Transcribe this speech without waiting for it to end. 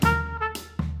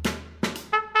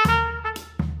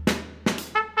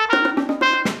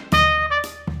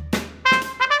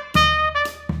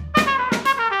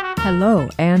Hello,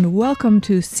 and welcome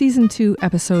to Season 2,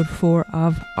 Episode 4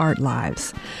 of Art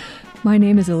Lives. My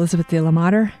name is Elizabeth de la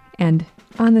Mater, and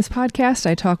on this podcast,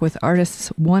 I talk with artists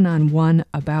one-on-one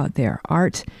about their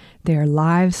art, their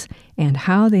lives, and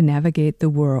how they navigate the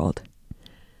world.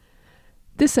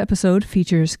 This episode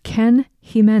features Ken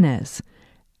Jimenez,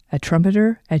 a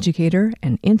trumpeter, educator,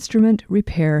 and instrument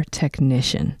repair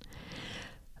technician.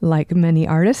 Like many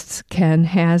artists, Ken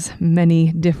has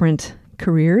many different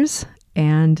careers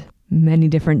and many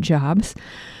different jobs,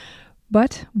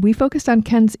 but we focused on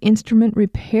Ken's instrument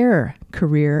repair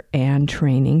career and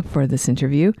training for this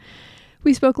interview.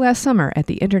 We spoke last summer at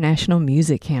the International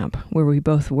Music Camp, where we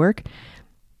both work.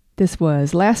 This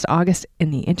was last August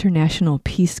in the International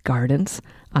Peace Gardens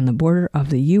on the border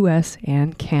of the U.S.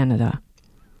 and Canada.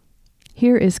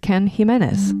 Here is Ken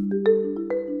Jimenez.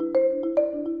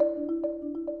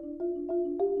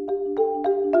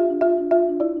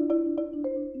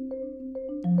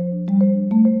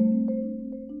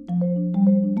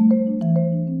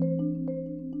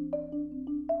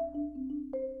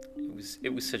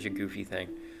 It was such a goofy thing.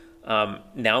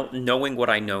 Now, knowing what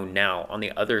I know now on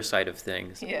the other side of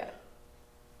things,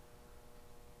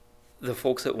 the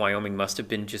folks at Wyoming must have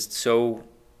been just so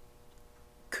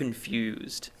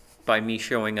confused by me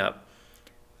showing up.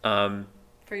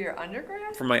 For your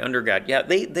undergrad? For my undergrad, yeah.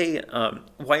 They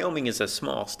Wyoming is a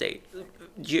small state,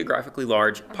 geographically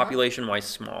large, population-wise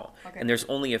small, and there's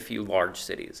only a few large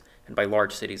cities. And by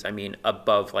large cities, I mean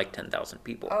above like 10,000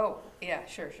 people. Oh, yeah,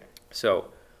 sure. So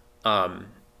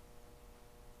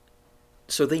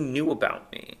they knew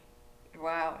about me.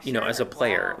 Wow. You know, as a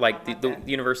player, like the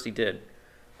university did.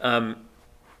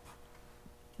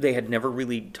 They had never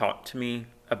really talked to me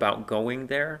about going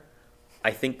there.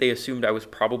 I think they assumed I was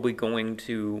probably going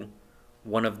to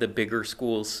one of the bigger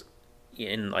schools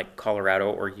in like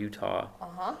Colorado or Utah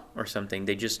or something.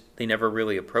 They never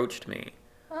really approached me.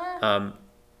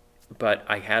 But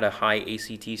I had a high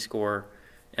ACT score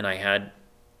and I had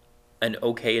an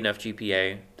okay enough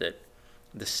GPA that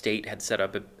the state had set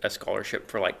up a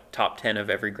scholarship for like top 10 of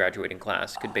every graduating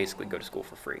class could basically go to school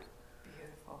for free.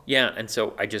 Beautiful. Yeah, and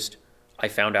so I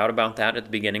found out about that at the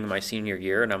beginning of my senior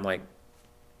year, and I'm like,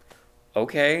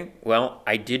 okay, well,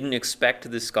 I didn't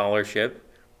expect this scholarship,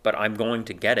 but I'm going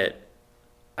to get it.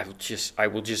 I'll just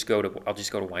go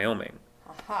to Wyoming.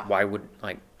 Why would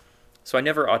so I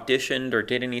never auditioned or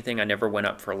did anything. I never went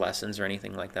up for lessons or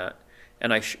anything like that.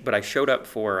 And but I showed up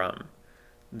for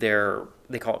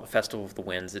they call it the Festival of the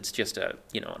Winds. It's just an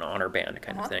honor band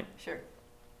kind of thing. Sure.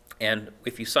 And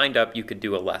if you signed up, you could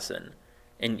do a lesson.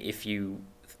 And if you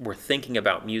were thinking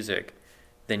about music,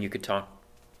 then you could talk,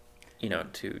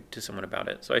 to someone about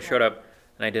it. So I showed up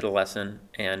and I did a lesson,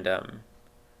 and and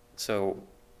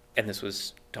this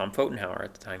was Tom Pfotenhauer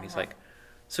at the time. He's like,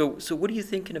 so what are you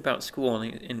thinking about school?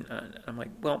 And I'm like,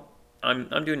 well,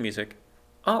 I'm doing music.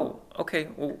 Oh, okay.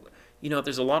 Well,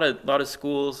 there's a lot of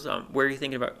schools. Where are you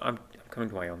thinking about? I'm coming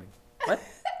to Wyoming. What?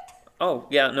 Oh,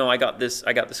 yeah. No, I got the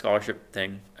scholarship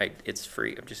thing. It's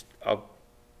free. I'll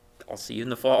see you in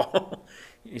the fall.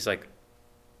 He's like,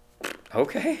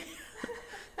 okay.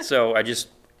 So I just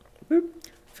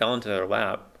fell into their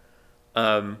lap.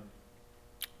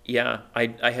 Yeah,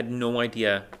 I had no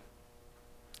idea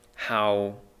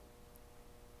how.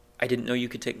 I didn't know you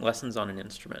could take lessons on an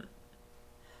instrument.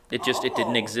 It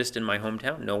didn't exist in my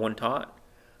hometown. No one taught.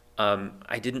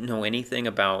 I didn't know anything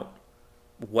about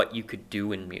what you could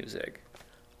do in music.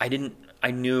 I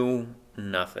knew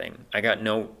nothing. I got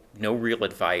no real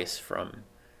advice from,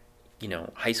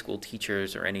 high school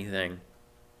teachers or anything.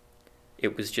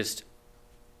 It was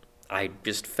I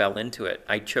just fell into it.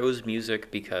 I chose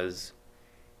music because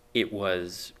it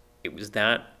was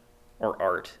that or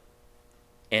art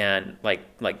and like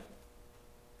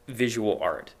visual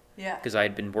art. Yeah. Because I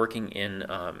had been working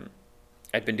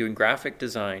I'd been doing graphic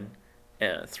design,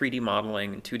 3D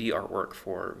modeling, and 2D artwork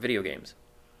for video games.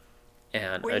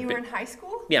 And when you were in high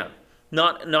school? Yeah.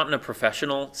 Not in a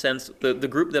professional sense. The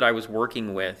group that I was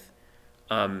working with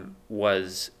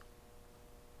was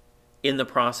in the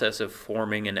process of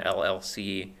forming an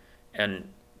LLC and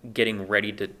getting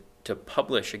ready to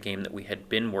publish a game that we had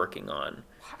been working on.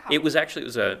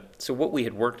 Wow. So what we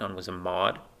had worked on was a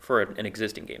mod for an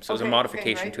existing game. So it was a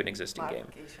modification to an existing game.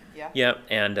 Yeah. Yeah,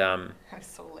 and That's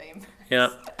so lame.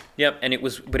 Yeah, and it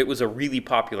was a really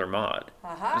popular mod.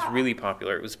 It was really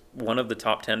popular. It was one of the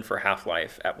top 10 for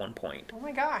Half-Life at one point. Oh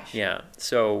my gosh. Yeah.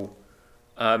 So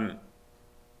I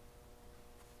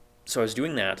was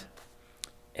doing that,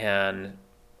 and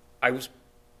I was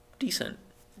decent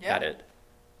at it.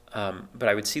 But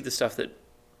I would see the stuff that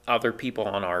other people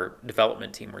on our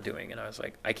development team were doing, and I was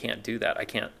like, I can't do that. I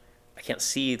can't I can't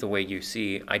see the way you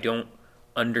see. I don't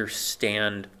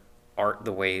understand art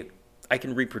the way I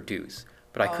can reproduce,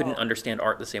 but I couldn't understand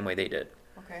art the same way they did.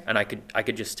 Okay. And I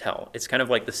could just tell. It's kind of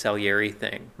like the Salieri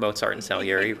thing, Mozart and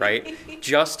Salieri, right?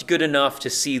 Just good enough to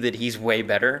see that he's way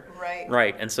better. Right.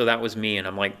 Right. And so that was me, and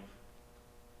I'm like,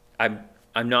 I'm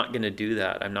not going to do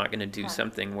that. I'm not going to do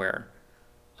something where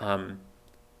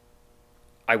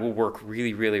I will work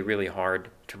really, really, really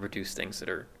hard to produce things that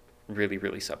are really,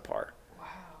 really subpar. Wow.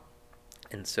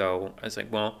 And so I was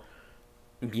like, well,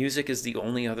 music is the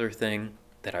only other thing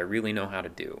that I really know how to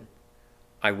do.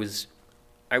 I was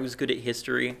good at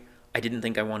history. I didn't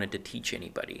think I wanted to teach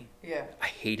anybody. Yeah. I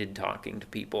hated talking to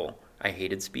people. I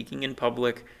hated speaking in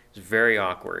public. It was very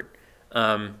awkward.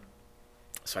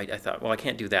 So I thought, well, I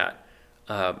can't do that.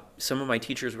 Some of my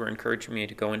teachers were encouraging me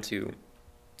to go into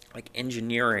like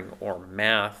engineering or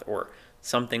math or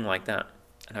something like that.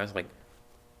 And I was like,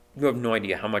 you have no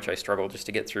idea how much I struggled just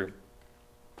to get through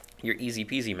your easy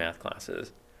peasy math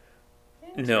classes.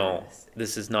 No,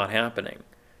 this is not happening.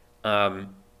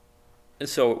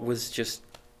 So it was just,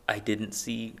 I didn't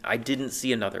see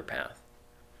another path.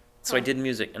 So I did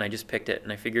music, and I just picked it,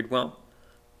 and I figured, well,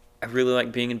 I really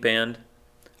like being in band.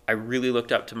 I really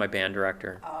looked up to my band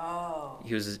director. Oh.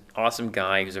 He was an awesome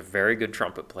guy. He was a very good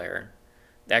trumpet player.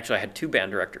 Actually, I had two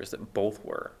band directors that both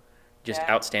were just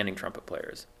outstanding trumpet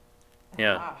players.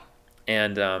 Yeah. Ah.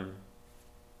 And I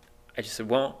just said,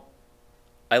 well,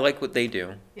 I like what they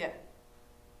do. Yeah.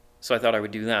 So I thought I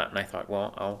would do that, and I thought,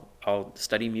 well, I'll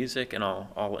study music, and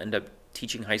I'll end up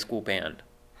teaching high school band.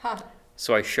 Huh.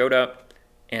 So I showed up,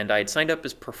 and I had signed up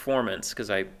as performance because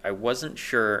I wasn't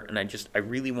sure, and I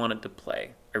really wanted to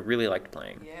play. I really liked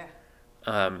playing.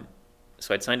 Yeah.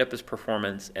 So I'd signed up as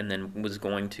performance, and then was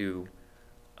going to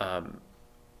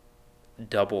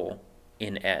double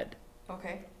in ed,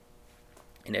 Okay.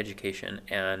 in education,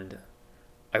 and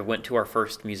I went to our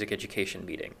first music education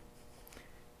meeting.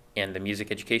 And the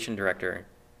music education director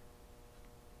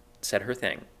said her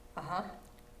thing. Uh-huh.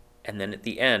 And then at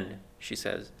the end, she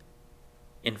says,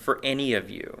 and for any of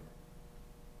you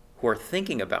who are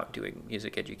thinking about doing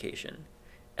music education,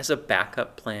 as a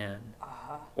backup plan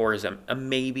Uh-huh. or as a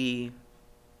maybe,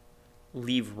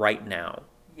 leave right now.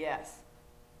 Yes.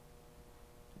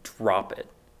 Drop it.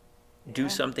 Do Yeah.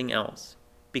 something else.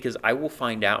 Because I will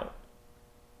find out.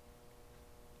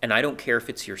 And I don't care if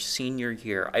it's your senior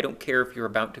year. I don't care if you're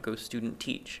about to go student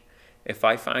teach. If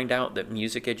I find out that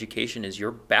music education is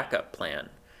your backup plan,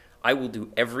 I will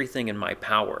do everything in my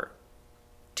power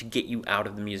to get you out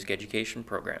of the music education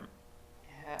program.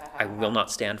 Yeah. I will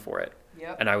not stand for it.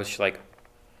 Yep. And I was just like,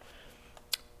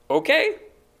 okay.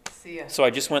 See ya. So I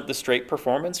just went the straight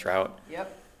performance route.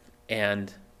 Yep.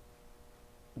 And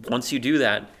once you do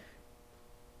that,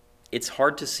 it's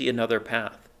hard to see another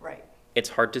path. Right. It's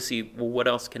hard to see, well, what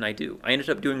else can I do? I ended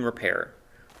up doing repair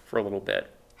for a little bit.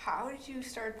 How did you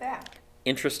start that?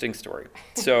 Interesting story.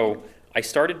 So I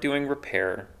started doing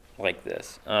repair like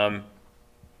this.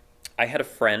 I had a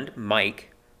friend,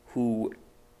 Mike, who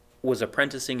was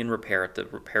apprenticing in repair at the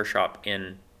repair shop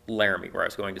in Laramie, where I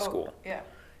was going to school. Yeah.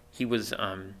 He was,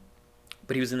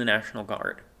 but he was in the National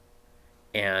Guard.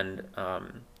 And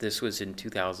this was in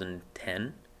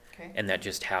 2010. Okay. And that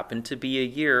just happened to be a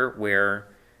year where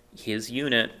his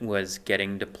unit was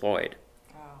getting deployed.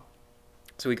 Oh.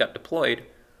 So he got deployed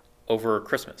over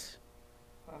Christmas.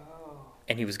 Oh.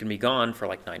 And he was going to be gone for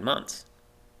like 9 months.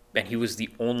 And he was the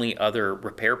only other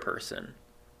repair person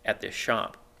at this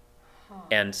shop. Huh.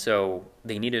 And so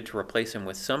they needed to replace him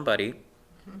with somebody.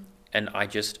 Mm-hmm. And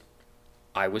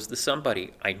I was the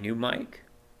somebody. I knew Mike.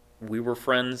 We were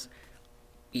friends.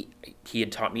 He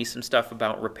had taught me some stuff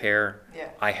about repair. Yeah.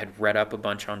 I had read up a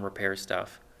bunch on repair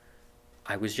stuff.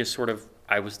 I was just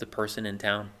I was the person in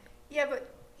town. Yeah,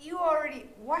 but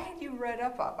why had you read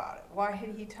up about it? Why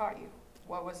had he taught you?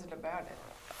 What was it about it?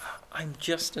 I'm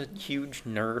just a huge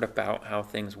nerd about how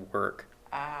things work.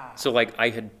 Ah. So like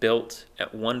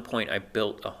at one point I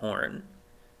built a horn.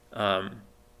 And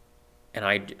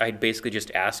I'd basically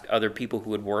just asked other people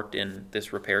who had worked in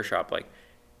this repair shop, like,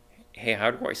 hey,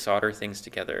 how do I solder things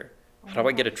together? How do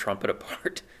I get a trumpet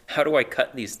apart? How do I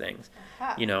cut these things?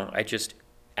 Aha. You know, I just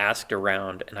asked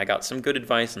around, and I got some good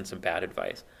advice and some bad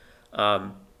advice.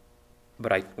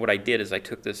 But what I did is I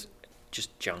took this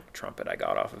just junk trumpet I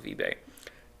got off of eBay.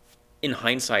 In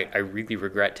hindsight, I really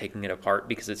regret taking it apart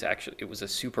because it was a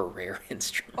super rare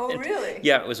instrument. Oh, really?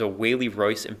 Yeah, it was a Whaley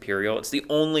Royce Imperial. It's the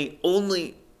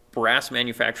only brass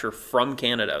manufacturer from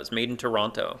Canada. It was made in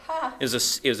Toronto. Huh. It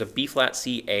was a B-flat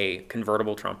C-A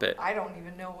convertible trumpet. I don't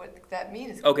even know what that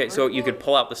means. Okay, so you could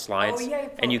pull out the slides Oh, yeah,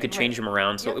 and you could change right. them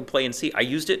around so Yep. it would play in C. I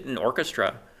used it in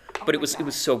orchestra But my it was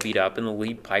gosh. so beat up, and the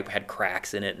lead pipe had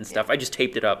cracks in it and stuff. I just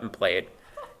taped it up and played,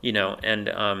 and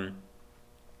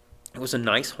it was a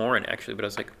nice horn actually. But I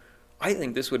was like, I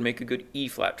think this would make a good E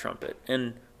flat trumpet,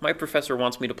 and my professor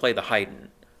wants me to play the Haydn,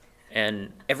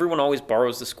 and everyone always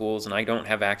borrows the schools, and I don't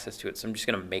have access to it, so I'm just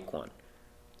gonna make one.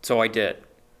 So I did.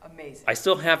 Amazing. I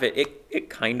still have it. It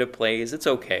kind of plays. It's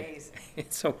okay. Amazing.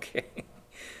 It's okay.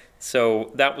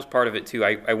 So that was part of it too.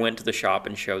 I went to the shop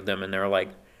and showed them, and they're like,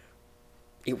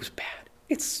 it was bad.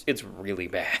 It's really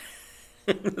bad.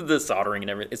 The soldering and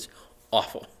everything. It's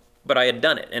awful. But I had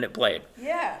done it, and it played.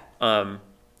 Yeah. And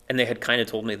they had kind of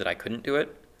told me that I couldn't do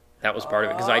it. That was part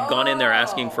of it, because I'd gone in there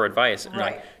asking for advice, and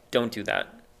Right. like, don't do that.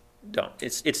 Don't.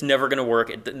 It's never going to work.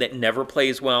 It never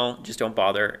plays well. Just don't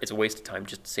bother. It's a waste of time.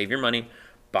 Just save your money.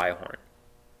 Buy a horn.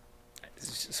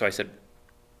 So I said,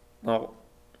 well,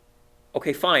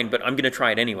 okay, fine, but I'm going to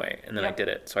try it anyway. And then I Yep. did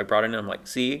it. So I brought it in, and I'm like,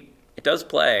 see, it does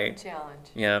play. Challenge.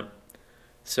 Yeah.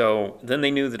 So then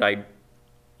they knew that I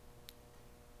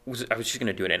was just going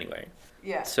to do it anyway.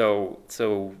 Yeah. So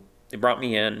they brought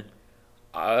me in,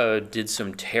 did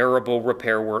some terrible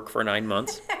repair work for 9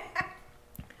 months.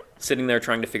 Sitting there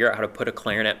trying to figure out how to put a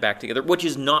clarinet back together, which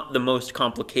is not the most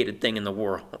complicated thing in the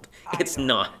world. It's know.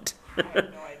 not. I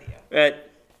have no idea.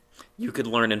 You could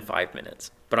learn in 5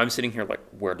 minutes. But I'm sitting here like,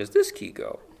 where does this key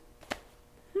go?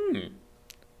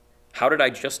 How did I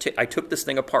just I took this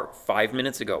thing apart 5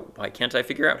 minutes ago. Why can't I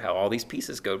figure out how all these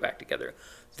pieces go back together?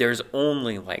 There's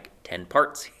only like 10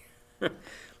 parts.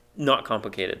 Not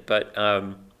complicated, but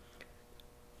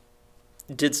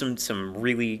did some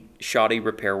really shoddy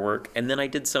repair work, and then I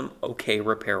did some okay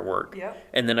repair work. Yep.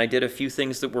 And then I did a few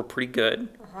things that were pretty good.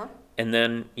 Uh-huh. And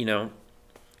then,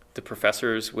 the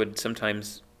professors would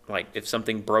sometimes, like, if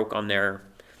something broke on their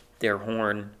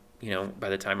horn, by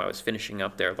the time I was finishing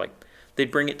up there, like, they'd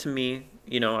bring it to me.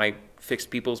 I fixed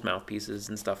people's mouthpieces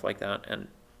and stuff like that, and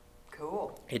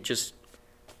Cool. it just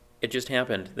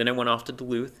happened. Then I went off to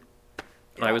Duluth,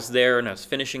 and I Yeah. was there, and I was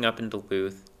finishing up in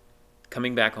Duluth,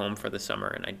 coming back home for the summer,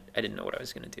 and I didn't know what I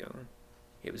was going to do.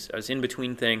 I was in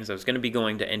between things. I was going to be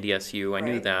going to NDSU. I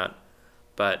knew Right. that,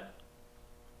 but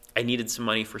I needed some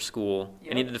money for school.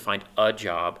 Yep. I needed to find a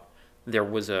job. There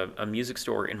was a music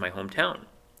store in my hometown,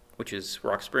 which is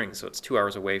Rock Springs, so it's 2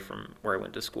 hours away from where I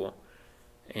went to school.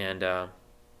 And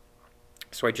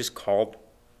so I just called,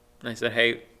 and I said,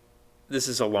 hey, this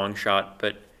is a long shot,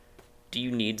 but do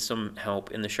you need some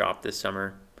help in the shop this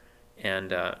summer?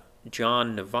 And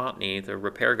John Novotny, the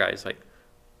repair guy, is like,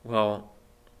 well,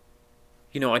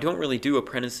 I don't really do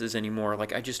apprentices anymore.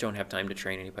 Like, I just don't have time to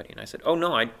train anybody. And I said, oh,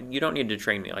 no, you don't need to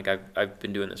train me. Like, I've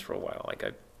been doing this for a while. Like,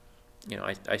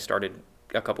 I started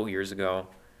a couple years ago.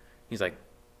 He's like,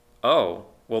 oh,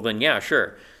 well then, yeah,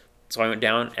 sure. So I went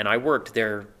down, and I worked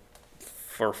there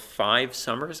for 5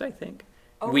 summers, I think.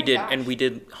 Oh we my did, gosh. and we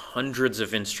did hundreds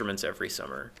of instruments every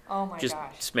summer. Oh my Just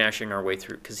gosh. smashing our way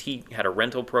through, because he had a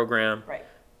rental program, Right.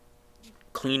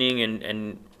 cleaning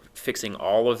and fixing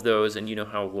all of those, and you know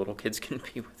how little kids can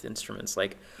be with instruments,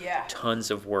 like Yeah.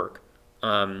 tons of work,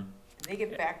 They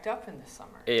get backed up in the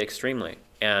summer. extremely.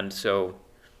 And so,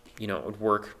 it would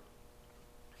work,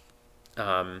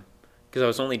 because I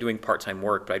was only doing part-time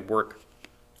work, but I'd work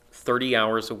 30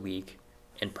 hours a week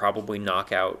and probably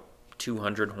knock out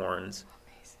 200 horns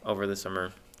Amazing. over the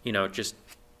summer. It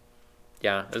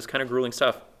was kind of grueling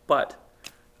stuff, but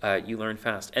you learn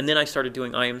fast. And then I started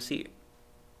doing IMC,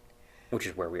 which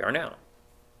is where we are now.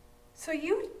 So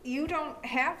you don't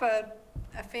have a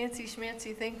fancy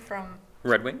schmancy thing from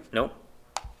Red Wing? Nope.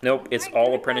 It's My all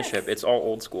goodness. apprenticeship. It's all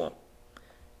old school.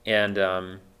 And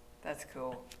That's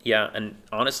cool. yeah, and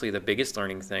honestly, the biggest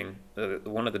learning thing,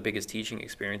 one of the biggest teaching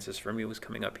experiences for me was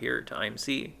coming up here to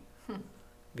IMC.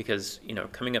 Because,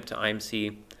 coming up to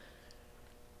IMC,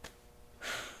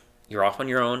 you're off on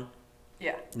your own,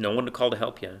 Yeah. no one to call to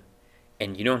help you,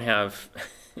 and you don't have,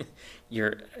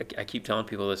 I keep telling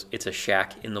people this, it's a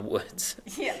shack in the woods.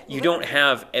 Yeah. You don't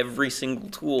have every single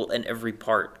tool and every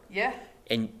part, Yeah.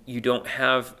 and you don't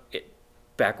have it.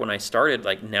 Back when I started,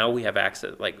 like, now we have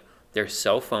access, like, there's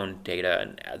cell phone data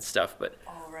and ad stuff, but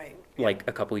All right. like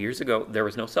a couple years ago, there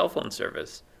was no cell phone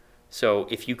service. So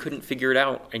if you couldn't figure it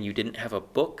out and you didn't have a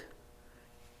book,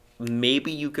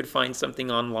 maybe you could find something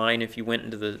online if you went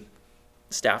into the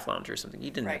staff lounge or something.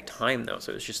 You didn't Right. have time, though,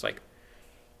 so it's just like,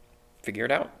 figure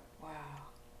it out. Wow.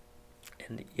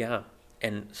 And yeah,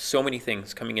 and so many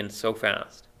things coming in so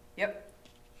fast. Yep.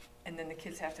 And then the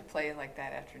kids have to play like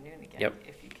that afternoon again. Yep.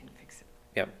 If you can fix it.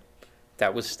 Yep.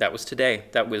 That was today.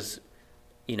 That was,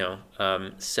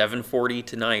 7:40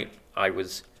 tonight. I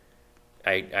was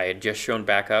I had just shown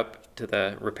back up to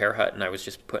the repair hut, and I was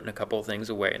just putting a couple of things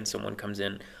away, and someone comes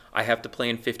in. I have to play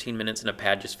in 15 minutes, and a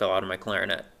pad just fell out of my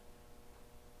clarinet.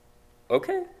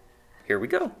 Okay, here we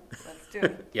go. Let's do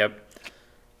it. Yep.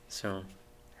 So.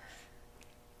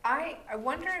 I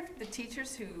wonder if the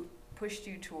teachers who pushed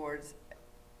you towards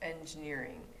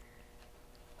engineering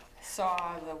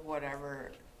saw the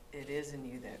whatever it is in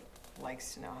you that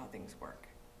likes to know how things work.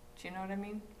 Do you know what I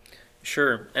mean?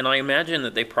 Sure, and I imagine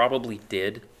that they probably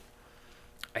did.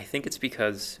 I think it's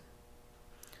because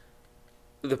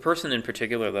the person in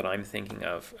particular that I'm thinking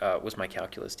of was my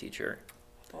calculus teacher.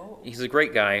 Oh. He's a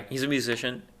great guy. He's a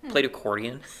musician, played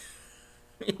accordion.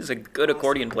 He's a good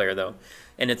accordion player, though.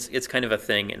 And it's kind of a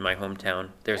thing in my hometown.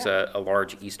 There's a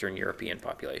large Eastern European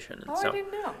population. Oh, I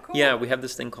didn't know. Cool. Yeah, we have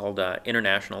this thing called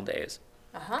International Days,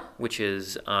 which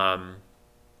is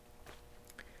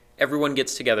everyone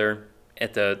gets together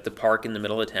at the park in the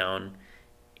middle of town,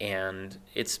 and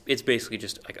it's basically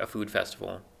just like a food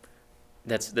festival.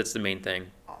 That's the main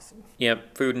thing. Awesome.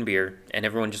 Yep, food and beer, and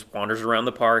everyone just wanders around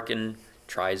the park and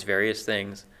tries various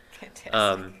things.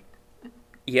 Fantastic.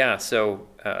 Yeah, so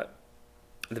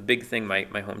the big thing my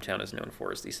hometown is known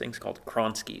for is these things called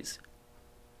krączki's.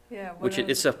 Yeah.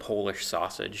 It's a Polish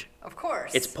sausage. Of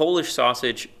course. It's Polish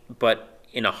sausage, but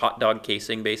in a hot dog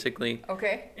casing, basically.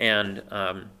 Okay. And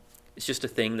it's just a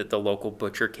thing that the local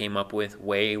butcher came up with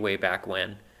way, way back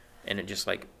when, and it just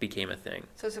like became a thing.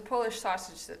 So it's a Polish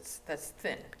sausage that's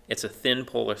thin. It's a thin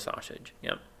Polish sausage.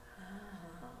 Yep.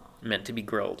 Meant to be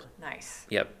grilled. Nice.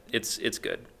 Yep. It's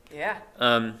good. Yeah.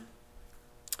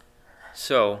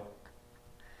 So,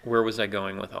 where was I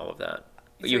going with all of that?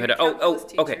 So You had your calculus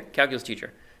teacher. okay, calculus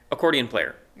teacher, accordion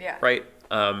player, Yeah. right?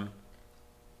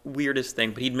 Weirdest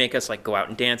thing, but he'd make us like go out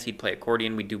and dance. He'd play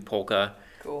accordion. We'd do polka.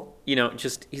 Cool. You know,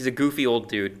 just he's a goofy old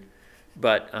dude,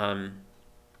 but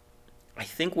I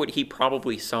think what he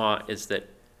probably saw is that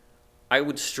I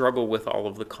would struggle with all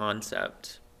of the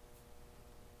concepts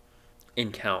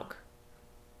in calc.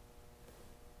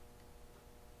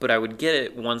 But I would get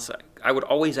it once. I would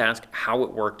always ask how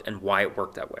it worked and why it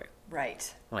worked that way.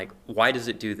 Right. Like, why does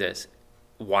it do this?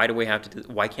 Why do we have to do?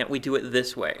 Why can't we do it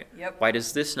this way? Yep. Why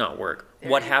does this not work?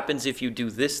 There What you happens if you do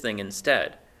this thing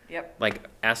instead? Yep. Like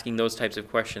asking those types of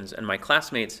questions. And my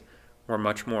classmates were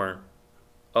much more,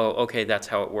 oh, okay, that's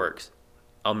how it works.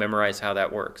 I'll memorize how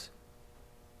that works.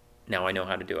 Now I know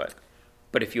how to do it.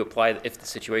 But if the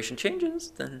situation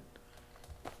changes, then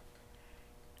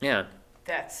yeah.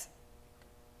 That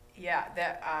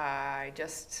I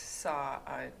just saw.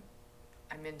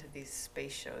 I'm into these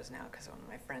space shows now because one of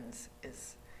my friends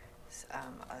is a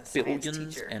science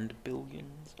Billions teacher. and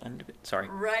billions and sorry.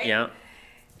 Right. Yeah.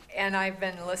 And I've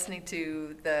been listening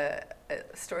to the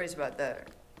stories about the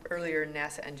earlier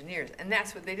NASA engineers, and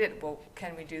that's what they did. Well,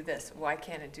 can we do this? Why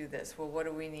can't it do this? Well, what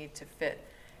do we need to fit?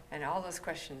 And all those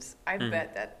questions. I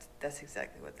bet that's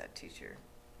exactly what that teacher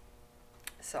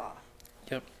saw.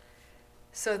 Yep.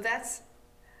 So that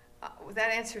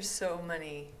answers so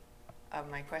many of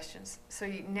my questions.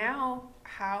 So now,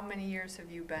 how many years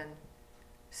have you been,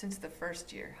 since the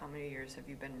first year, how many years have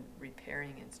you been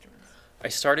repairing instruments? I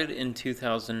started in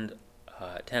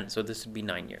 2010, so this would be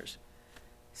 9 years.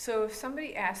 So if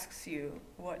somebody asks you,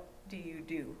 what do you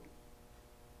do?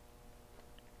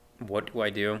 What do I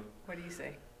do? What do you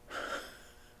say?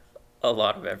 A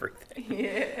lot of everything.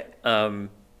 Yeah.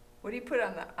 What do you put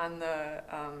on the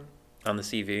On the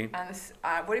CV.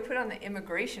 what do you put on the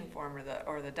immigration form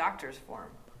or the doctor's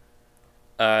form?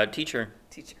 Teacher.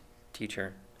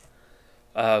 Teacher.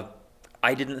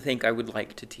 I didn't think I would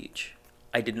like to teach.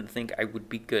 I didn't think I would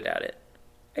be good at it.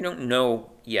 I don't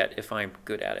know yet if I'm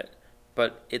good at it,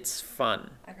 but it's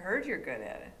fun. I've heard you're good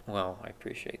at it. Well, I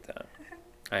appreciate that.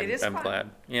 It is I'm fun. glad.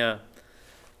 Yeah.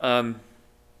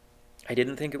 I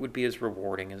didn't think it would be as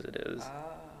rewarding as it is.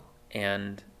 Oh.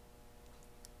 And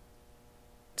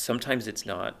sometimes it's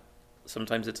not.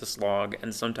 Sometimes it's a slog,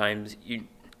 and sometimes you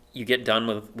get done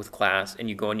with class and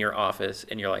you go in your office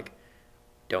and you're like,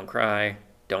 don't cry,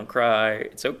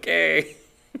 it's okay.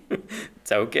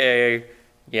 It's okay.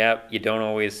 Yeah, you don't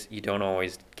always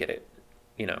get it,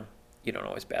 you don't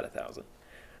always bat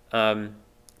 1,000.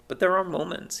 But there are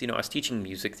moments, I was teaching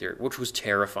music theory, which was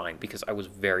terrifying because I was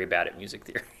very bad at music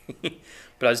theory.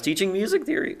 But I was teaching music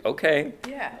theory. Okay.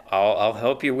 Yeah. I'll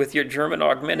help you with your German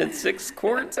augmented 6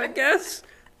 chords, I guess.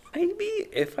 Maybe,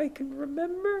 if I can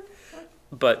remember.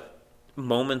 But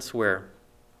moments where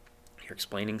you're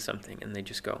explaining something and they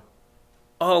just go,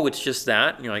 oh, it's just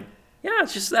that? And you're like, yeah,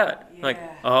 it's just that. Yeah. Like,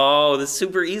 oh, this is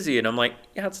super easy. And I'm like,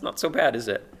 yeah, it's not so bad, is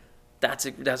it? That's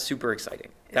super exciting.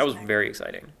 That was very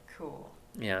exciting. Cool.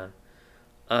 Yeah.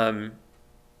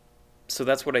 So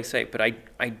that's what I say. But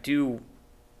I do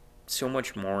so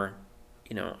much more.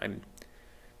 I'm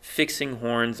fixing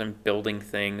horns. I'm building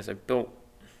things. I built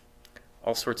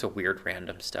all sorts of weird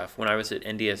random stuff. When I was at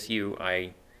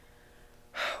NDSU,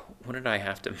 what did I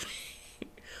have to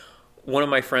make? One of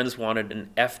my friends wanted an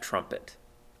F trumpet.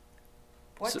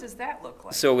 What does that look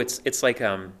like? So it's like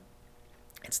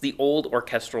it's the old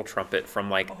orchestral trumpet from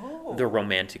like the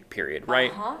Romantic period,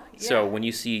 right? Yeah. So when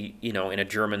you see, in a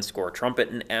German score, trumpet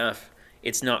in F,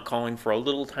 it's not calling for a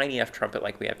little tiny F trumpet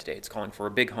like we have today. It's calling for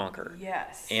a big honker.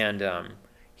 Yes. And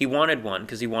he wanted one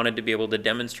because he wanted to be able to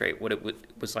demonstrate what it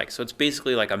was like. So it's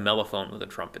basically like a mellophone with a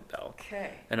trumpet bell.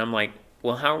 Okay. And I'm like,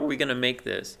 well, how are we going to make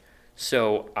this?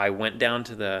 So I went down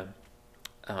to the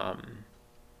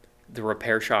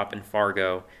repair shop in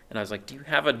Fargo, and I was like, do you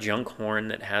have a junk horn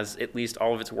that has at least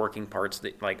all of its working parts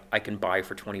that like I can buy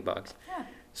for $20? Yeah.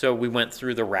 So we went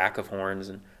through the rack of horns,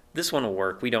 and this one will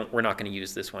work. We're not going to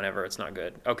use this one ever. It's not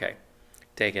good. Okay.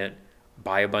 Take it,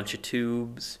 buy a bunch of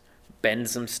tubes, bend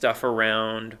some stuff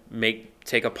around,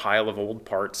 take a pile of old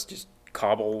parts, just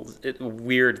cobble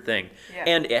weird thing. Yeah.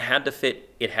 And it had to fit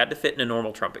in a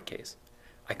normal trumpet case.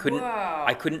 I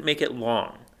couldn't make it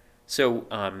long. So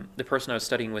the person I was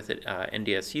studying with at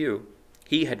NDSU,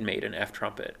 he had made an F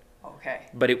trumpet. Okay.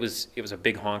 But it was a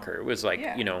big honker. It was like,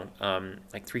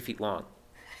 like 3 feet long.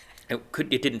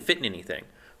 It didn't fit in anything.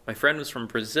 My friend was from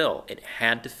Brazil. It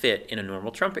had to fit in a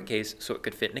normal trumpet case so it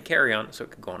could fit in a carry-on so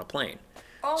it could go on a plane.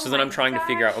 Oh So then I'm trying to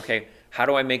figure out, okay, how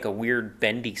do I make a weird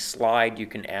bendy slide you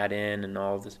can add in and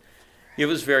all of this? It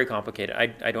was very complicated.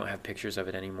 I don't have pictures of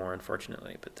it anymore,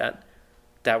 unfortunately, but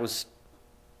that was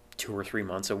 2 or 3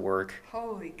 months of work.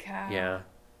 Holy cow. Yeah.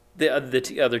 The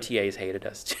other TAs hated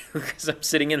us too because I'm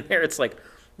sitting in there. It's like,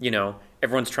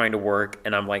 everyone's trying to work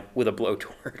and I'm like with a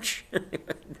blowtorch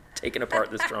taking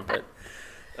apart this trumpet.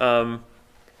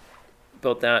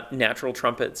 Built that natural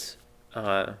trumpets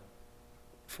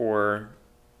for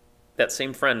that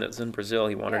same friend that's in Brazil.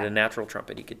 He wanted a natural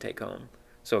trumpet he could take home.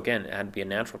 So again, it had to be a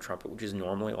natural trumpet, which is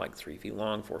normally like 3 feet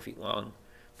long, 4 feet long,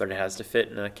 but it has to fit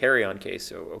in a carry-on case.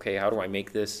 So, okay, how do I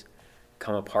make this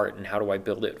come apart and how do I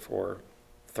build it for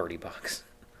 $30?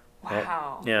 Wow.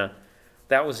 Well, yeah,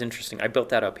 that was interesting. I built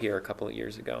that up here a couple of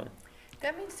years ago.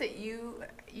 That means that you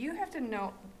have to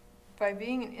know, by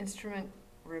being an instrument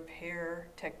repair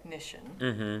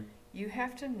technician, you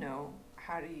have to know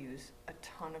how to use a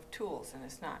ton of tools, and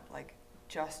it's not like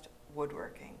just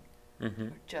woodworking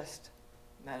or just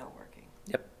metalworking.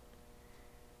 Yep.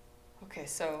 Okay,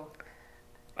 so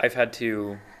I've had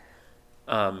to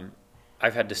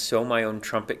sew my own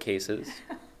trumpet cases.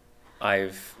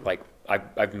 I've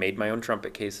made my own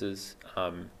trumpet cases.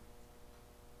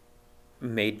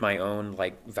 Made my own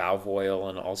like valve oil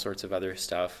and all sorts of other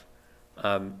stuff.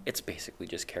 It's basically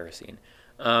just kerosene.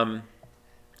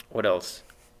 What else?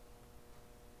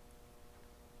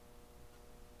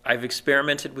 I've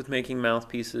experimented with making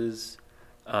mouthpieces.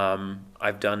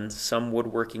 I've done some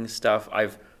woodworking stuff. I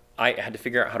had to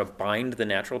figure out how to bind the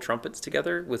natural trumpets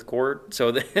together with cord.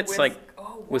 So that it's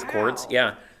with cords.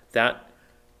 Yeah,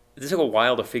 this took a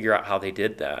while to figure out how they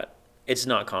did that. It's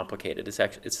not complicated. It's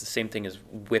the same thing as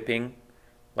whipping.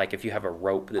 Like if you have a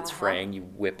rope that's fraying, you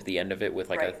whip the end of it with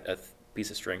like a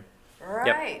piece of string. Right.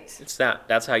 Yep. It's that.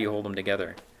 That's how you hold them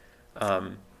together.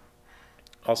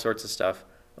 All sorts of stuff.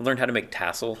 I learned how to make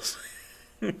tassels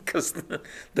because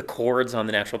the cords on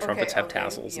the natural trumpets have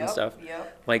tassels and stuff.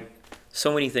 Yep. Like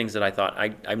so many things that I thought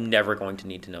I'm never going to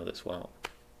need to know this well.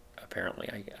 Apparently,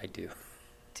 I do.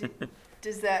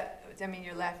 Does that? I mean,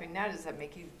 you're laughing now. Does that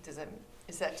make you?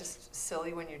 Is that just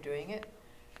silly when you're doing it?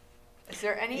 Is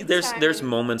there any? There's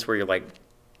moments where you're like,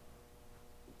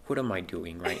 what am I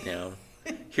doing right now?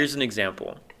 Here's an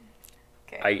example.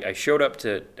 Okay. I showed up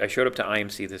to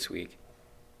IMC this week,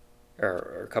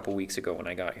 or a couple weeks ago when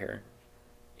I got here,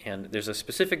 and there's a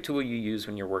specific tool you use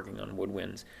when you're working on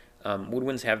woodwinds.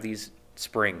 Woodwinds have these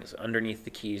springs underneath the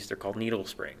keys. They're called needle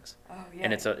springs. Oh yeah.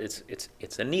 And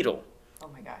it's a needle. Oh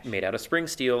my gosh. Made out of spring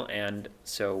steel, and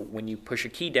so when you push a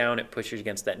key down, it pushes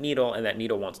against that needle, and that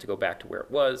needle wants to go back to where it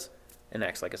was, and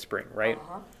acts like a spring, right?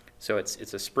 So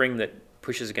it's a spring that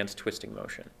pushes against twisting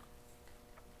motion.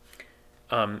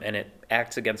 And it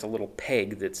acts against a little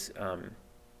peg that's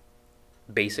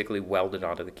basically welded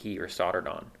onto the key or soldered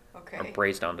on, or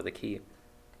brazed onto the key.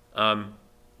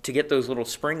 To get those little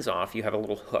springs off, you have a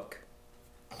little hook.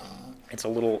 It's a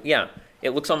little,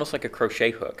 it looks almost like a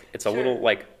crochet hook. It's a little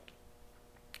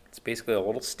it's basically a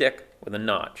little stick with a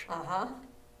notch.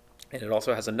 And it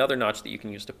also has another notch that you can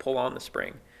use to pull on the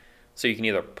spring. So you can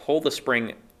either pull the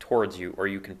spring towards you or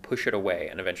you can push it away,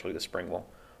 and eventually the spring will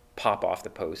pop off the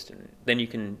post, and then you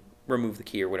can remove the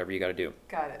key or whatever you got to do.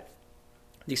 Got it.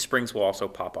 These springs will also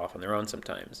pop off on their own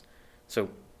sometimes. So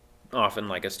often,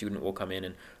 like, a student will come in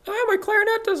and, oh, my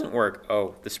clarinet doesn't work.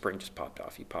 Oh, the spring just popped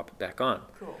off. You pop it back on.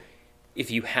 Cool.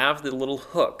 If you have the little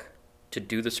hook to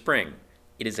do the spring,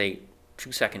 it is a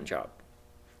 2-second job.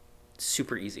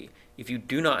 Super easy. If you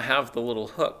do not have the little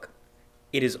hook,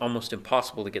 it is almost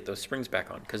impossible to get those springs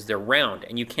back on because they're round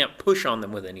and you can't push on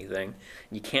them with anything.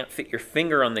 You can't fit your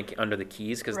finger under the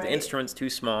keys because the instrument's too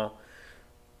small.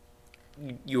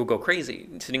 You will go crazy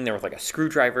sitting there with like a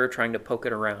screwdriver trying to poke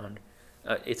it around.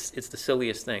 It's the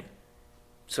silliest thing.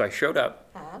 So I showed up.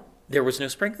 Uh-huh. There was no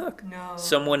spring hook. No.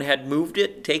 Someone had moved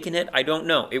it, taken it. I don't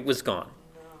know. It was gone.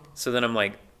 No. So then I'm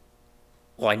like,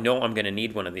 well, I know I'm going to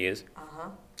need one of these. Uh-huh.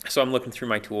 So I'm looking through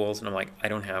my tools and I'm like, I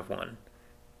don't have one.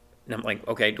 And I'm like,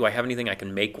 okay, do I have anything I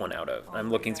can make one out of? Oh I'm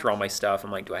my looking through all gosh. my stuff.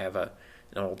 I'm like, do I have an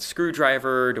old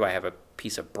screwdriver? Do I have a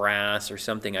piece of brass or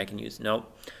something I can use?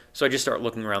 Nope. So I just start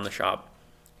looking around the shop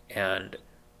and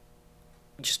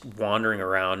just wandering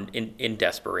around in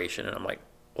desperation. And I'm like,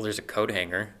 well, there's a coat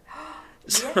hanger.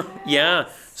 So, yeah.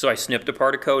 So I snipped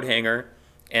apart a coat hanger,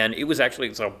 and it was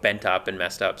all bent up and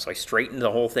messed up. So I straightened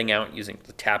the whole thing out using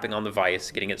the tapping on the vise,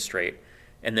 getting it straight,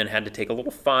 and then had to take a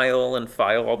little file and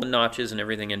file all the notches and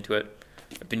everything into it.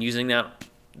 I've been using that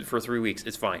for 3 weeks.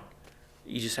 It's fine.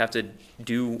 You just have to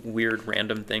do weird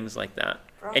random things like that.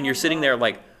 And you're sitting there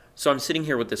like, so I'm sitting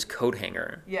here with this coat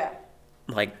hanger, Yeah.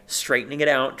 like straightening it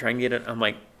out, trying to get it. I'm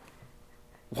like,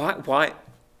 why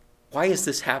is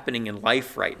this happening in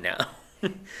life right now?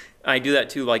 I do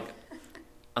that too. Like,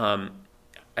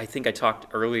 I think I talked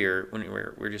earlier when we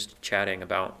were just chatting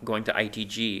about going to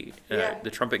ITG, the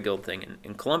Trumpet Guild thing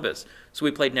in Columbus. So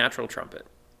we played natural trumpet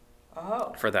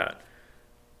for that.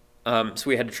 So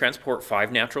we had to transport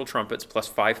 5 natural trumpets plus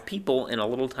 5 people in a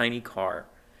little tiny car.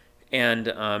 And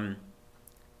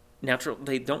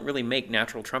they don't really make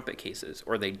natural trumpet cases,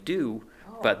 or they do,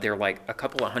 but they're like a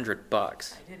couple of $100.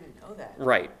 I didn't know that.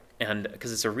 Right. And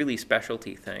because it's a really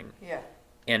specialty thing. Yeah.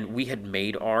 And we had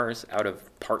made ours out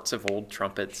of parts of old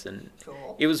trumpets, and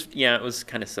Cool. it was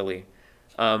kind of silly.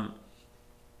 Well,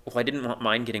 I didn't want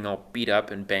mine getting all beat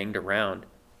up and banged around,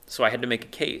 so I had to make a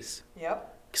case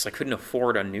Yep. because I couldn't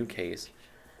afford a new case.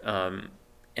 And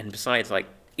besides, like,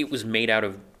 it was made out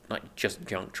of like just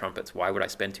junk trumpets. Why would I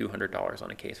spend $200 on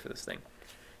a case for this thing?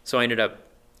 So I ended up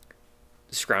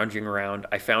scrounging around.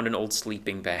 I found an old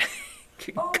sleeping bag,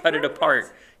 cut it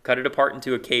apart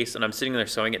into a case, and I'm sitting there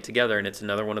sewing it together, and it's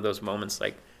another one of those moments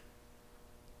like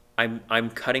I'm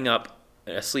cutting up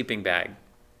a sleeping bag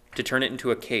to turn it into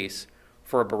a case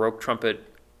for a Baroque trumpet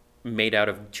made out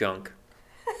of junk.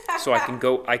 So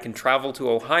I can travel to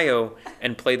Ohio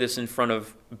and play this in front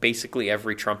of basically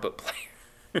every trumpet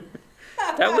player.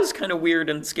 That was kind of weird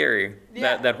and scary,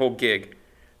 that whole gig.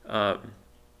 It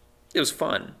was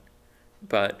fun,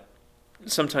 but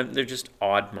sometimes they're just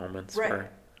odd moments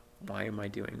where, why am I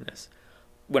doing this?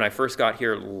 When I first got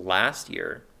here last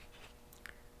year,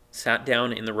 sat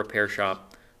down in the repair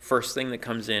shop, first thing that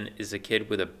comes in is a kid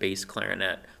with a bass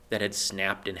clarinet that had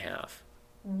snapped in half.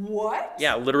 What?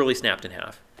 Yeah, literally snapped in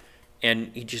half.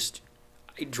 And he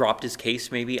dropped his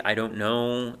case maybe, I don't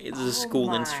know. It's a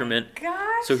school instrument. Gosh.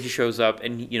 So he shows up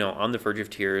and, on the verge of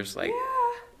tears, like,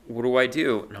 what do I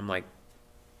do? And I'm like,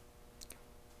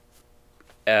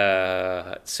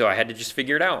 so I had to just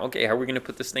figure it out. Okay, how are we going to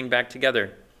put this thing back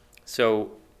together?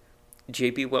 So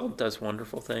JP Weld does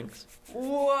wonderful things.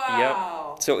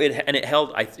 Wow. Yep. So it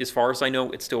held, as far as I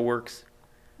know, it still works.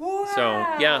 Wow. So,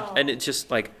 yeah, and it's just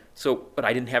like, but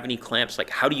I didn't have any clamps. Like,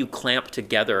 how do you clamp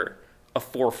together a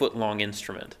 4-foot long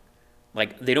instrument?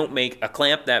 Like, they don't make a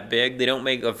clamp that big. They don't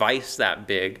make a vise that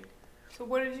big. So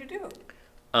what did you do?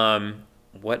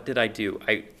 What did I do?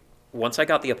 Once I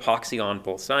got the epoxy on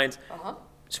both sides,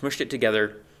 smushed it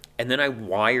together, and then I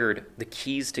wired the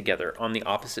keys together on the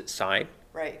opposite side.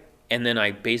 Right. And then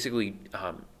I basically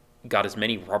got as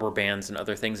many rubber bands and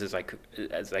other things as I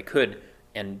could,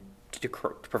 and to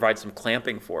provide some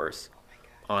clamping force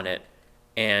on it.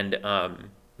 And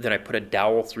then I put a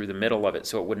dowel through the middle of it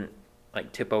so it wouldn't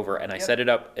like tip over. And I set it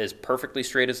up as perfectly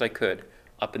straight as I could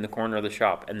up in the corner of the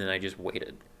shop. And then I just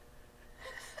waited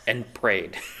and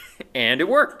prayed, and it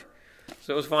worked.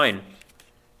 So it was fine.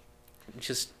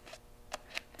 Just,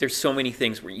 there's so many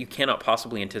things where you cannot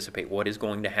possibly anticipate what is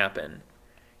going to happen.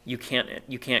 You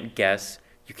can't guess.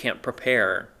 You can't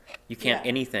prepare. You can't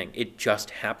anything. It just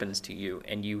happens to you,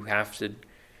 and you have to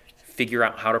figure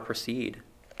out how to proceed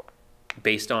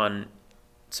based on,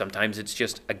 sometimes it's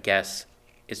just a guess.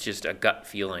 It's just a gut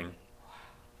feeling.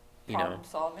 Problem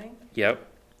solving? Yep.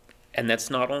 And that's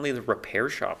not only the repair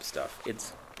shop stuff.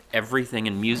 It's everything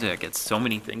in music. It's so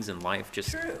many things in life.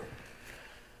 Just True.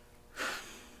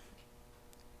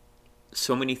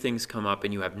 so many things come up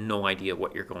and you have no idea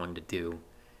what you're going to do.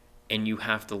 And you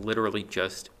have to literally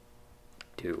just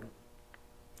do.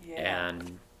 Yeah.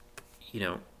 And,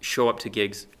 show up to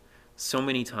gigs so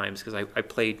many times because I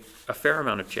played a fair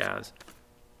amount of jazz.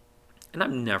 And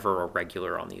I'm never a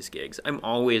regular on these gigs. I'm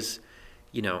always,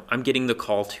 I'm getting the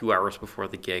call 2 hours before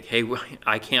the gig. Hey,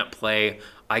 I can't play.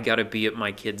 I got to be at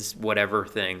my kid's whatever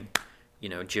thing,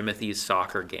 Jimothy's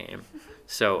soccer game.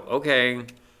 So, okay,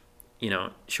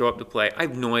 show up to play. I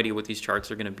have no idea what these charts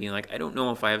are going to be like. I don't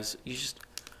know if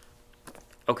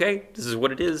okay, this is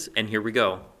what it is, and here we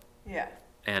go. Yeah.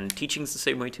 And teaching's the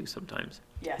same way too sometimes.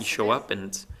 Yes, you show up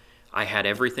and I had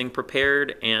everything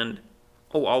prepared and,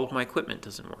 all of my equipment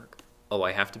doesn't work.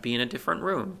 I have to be in a different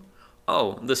room.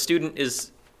 The student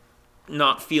is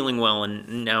not feeling well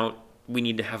and now we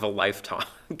need to have a life talk.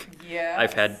 Yeah.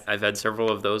 I've had several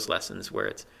of those lessons where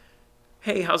it's,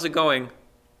 hey, how's it going?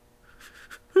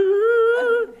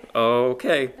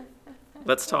 Okay,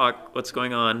 let's talk. What's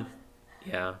going on?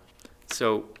 Yeah.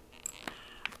 So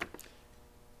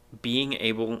being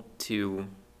able to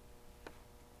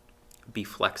be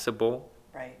flexible,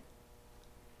 Right.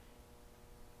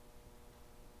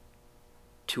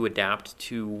 to adapt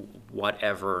to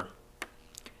whatever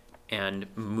and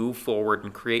move forward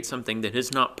and create something that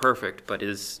is not perfect, but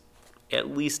is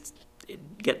at least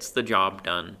it gets the job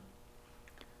done.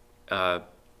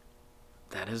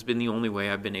 That has been the only way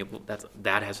I've been able.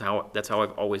 That's how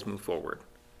I've always moved forward.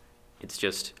 It's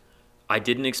just I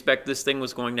didn't expect this thing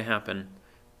was going to happen,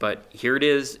 but here it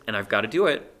is, and I've got to do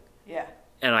it. Yeah.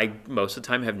 And I most of the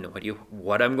time have no idea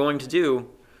what I'm going to do,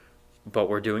 but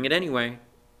we're doing it anyway.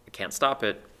 I can't stop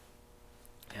it.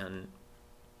 And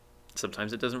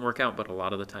sometimes it doesn't work out, but a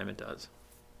lot of the time it does.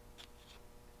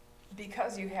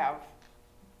 Because you have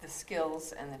the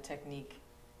skills and the technique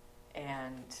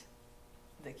and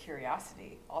the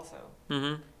curiosity also.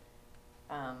 Mm-hmm.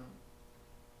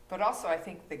 But also I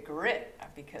think the grit,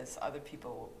 because other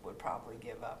people would probably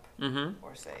give up Mm-hmm.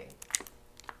 or say,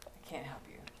 I can't help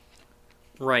you.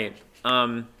 Right.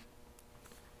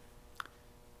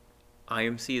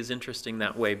 IMC is interesting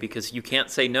that way because you can't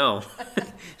say no.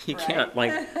 You Right. can't.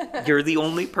 Like, you're the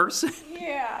only person.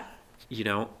 Yeah.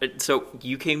 So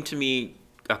you came to me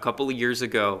a couple of years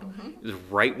ago, it was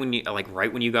right when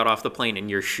you got off the plane and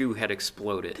your shoe had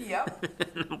exploded. Yep.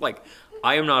 And I'm like,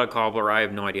 I am not a cobbler. I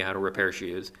have no idea how to repair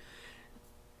shoes.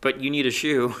 But you need a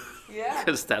shoe Yeah.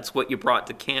 because that's what you brought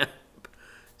to camp.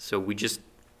 So we just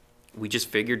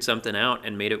figured something out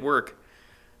and made it work.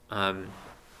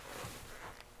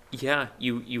 Yeah,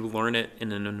 you learn it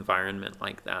in an environment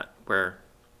like that where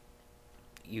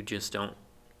you just don't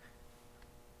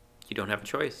have a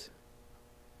choice.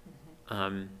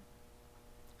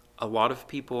 A lot of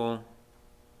people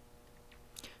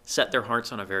set their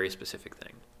hearts on a very specific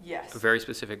thing. Yes. A very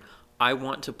specific. I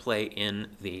want to play in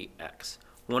the X.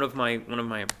 One of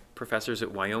my professors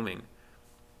at Wyoming,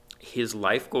 his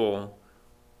life goal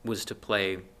was to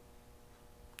play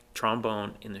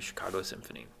trombone in the Chicago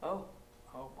Symphony. Oh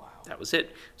wow. That was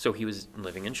it. So he was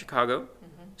living in Chicago,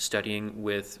 studying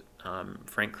with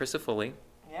Frank Crisafulli,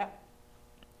 Yeah.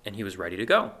 and he was ready to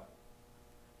go.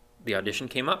 The audition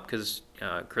came up because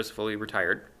Crisafulli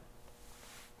retired.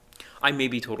 I may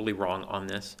be totally wrong on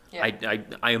this. Yeah.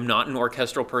 I am not an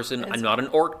orchestral person. That's I'm not an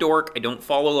orc dork. I don't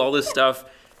follow all this stuff.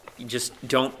 You just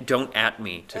don't at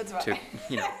me That's to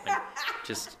fine. like,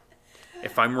 just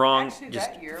if I'm wrong, Actually,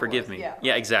 just that year forgive was- me.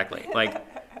 yeah. Exactly. Like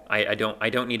I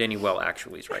don't need any well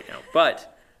actuallys right now.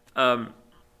 But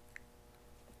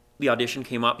the audition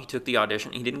came up. He took the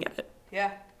audition. He didn't get it.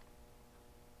 Yeah.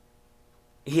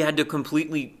 He had to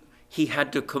completely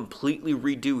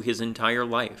redo his entire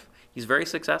life. He's very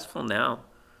successful now,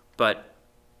 but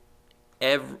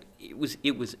it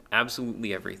was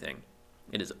absolutely everything.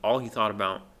 It is all he thought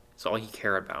about. It's all he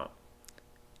cared about,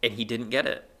 and he didn't get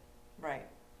it. Right.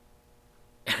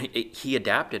 He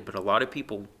adapted, but a lot of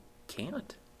people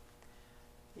can't,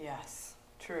 Yes.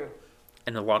 True.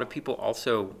 and a lot of people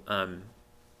also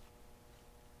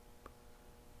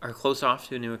are closed off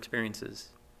to new experiences.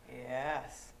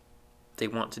 Yes. They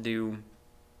want to do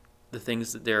the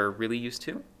things that they're really used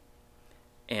to.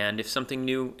 And if a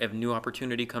new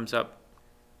opportunity comes up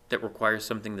that requires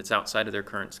something that's outside of their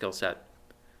current skill set,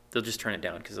 they'll just turn it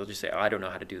down because they'll just say, I don't know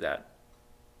how to do that.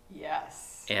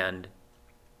 Yes. And,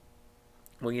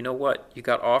 well, you know what? You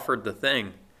got offered the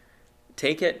thing.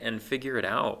 Take it and figure it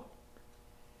out.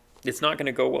 It's not going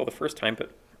to go well the first time,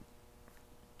 but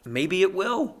maybe it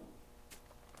will.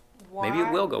 Maybe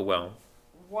it will go well.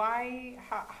 Why?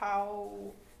 How?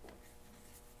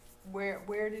 Where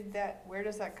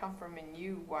does that come from in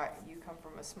you? Why you come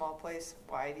from a small place?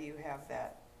 Why do you have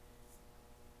that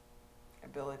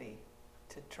ability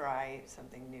to try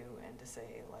something new and to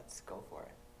say, let's go for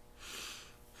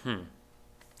it?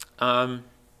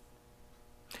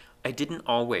 I didn't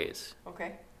always.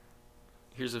 Okay.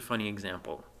 Here's a funny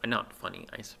example. Not funny,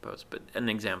 I suppose, but an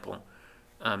example.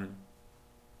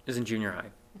 Is in junior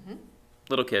high. Mm-hmm.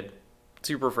 Little kid,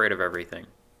 super afraid of everything.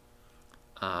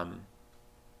 I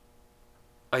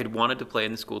had wanted to play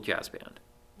in the school jazz band.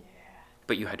 Yeah.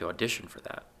 But you had to audition for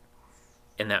that.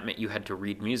 And that meant you had to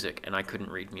read music, and I couldn't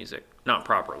read music. Not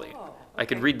properly. Oh, I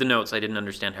could okay. read the notes, I didn't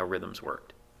understand how rhythms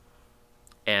worked.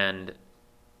 And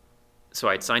so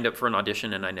I'd signed up for an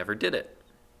audition, and I never did it.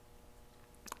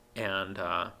 And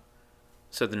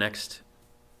so the next,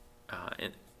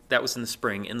 that was in the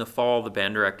spring. In the fall, the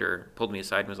band director pulled me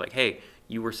aside and was like, hey,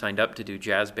 you were signed up to do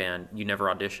jazz band. You never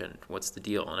auditioned. What's the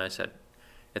deal? And I said,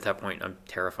 at that point, I'm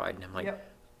terrified. And I'm like, Yep.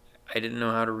 I didn't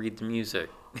know how to read the music.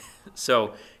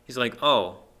 So he's like,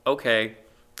 oh, okay.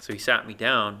 So he sat me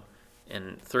down.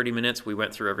 In 30 minutes, we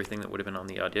went through everything that would have been on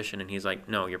the audition. And he's like,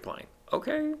 no, you're playing.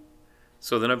 Okay.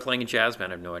 So then I'm playing a jazz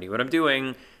band. I have no idea what I'm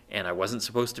doing. And I wasn't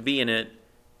supposed to be in it.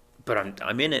 But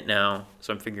I'm in it now.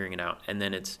 So I'm figuring it out. And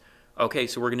then it's, okay,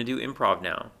 so we're going to do improv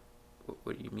now.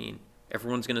 What do you mean?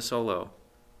 Everyone's going to solo.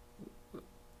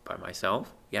 By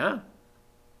myself? Yeah.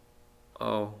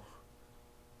 Oh,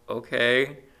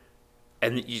 okay.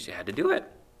 And you just had to do it.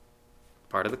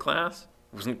 Part of the class.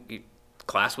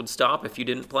 Class would stop if you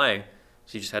didn't play.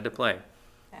 So you just had to play.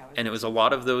 And it was a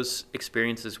lot of those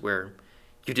experiences where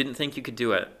you didn't think you could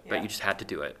do it, but Yeah. you just had to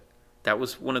do it. That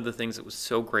was one of the things that was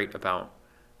so great about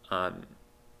that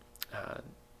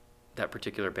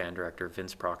particular band director,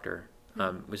 Vince Proctor.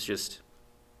 Was just,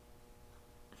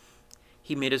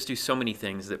 he made us do so many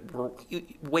things that were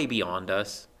way beyond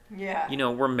us. Yeah. You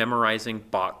know, we're memorizing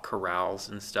Bach chorales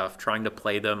and stuff, trying to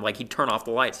play them. Like, he'd turn off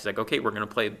the lights. He's like, okay, we're going to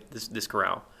play this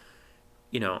chorale.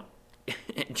 You know,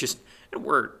 and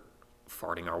we're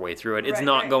farting our way through it. It's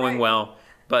not going well,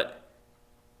 but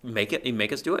make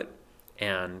us do it.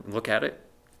 And look at it,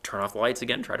 turn off the lights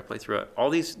again, try to play through it. All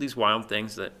these wild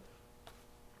things that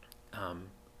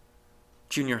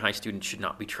junior high students should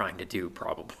not be trying to do,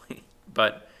 probably.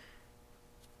 But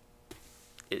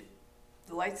the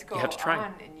lights go you have to try.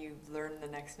 on and you learn the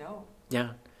next note.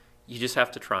 Yeah, you just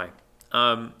have to try.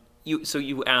 So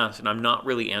you asked, and I'm not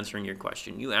really answering your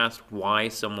question. You asked why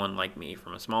someone like me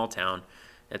from a small town,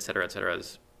 et cetera,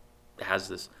 has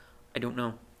this. I don't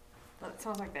know. Well, it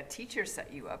sounds like that teacher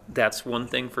set you up. That's one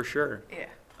thing for sure. Yeah.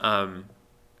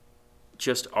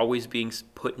 Just always being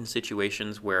put in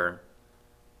situations where I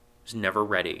was never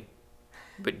ready,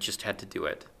 but just had to do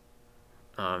it.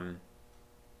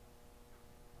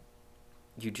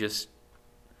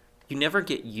 You never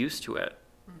get used to it.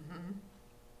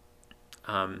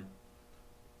 Mm-hmm.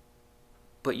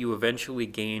 But you eventually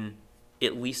gain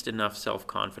at least enough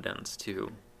self-confidence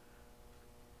to,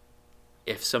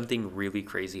 if something really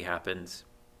crazy happens,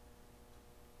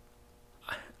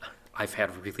 I've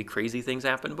had really crazy things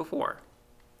happen before.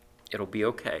 It'll be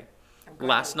okay.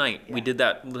 Last night we did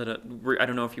that. I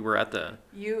don't know if you were at the.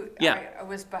 I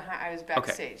was behind. I was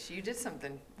backstage. Okay. You did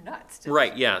something nuts.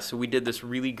 Right. Yeah. So we did this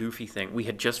really goofy thing. We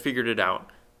had just figured it out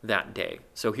that day.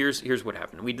 So here's what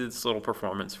happened. We did this little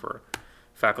performance for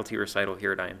faculty recital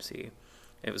here at IMC.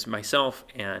 It was myself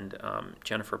and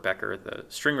Jennifer Becker, the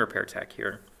string repair tech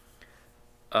here.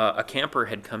 A camper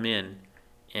had come in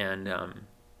and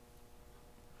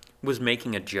was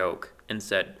making a joke and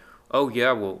said, oh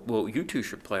yeah, well, you two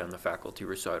should play on the faculty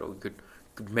recital. We could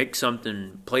make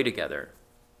something, play together.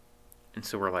 And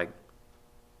so we're like,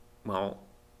 well,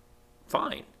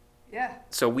 fine. Yeah.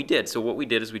 So we did. So what we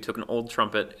did is we took an old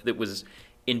trumpet that was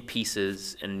in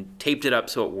pieces and taped it up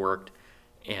so it worked,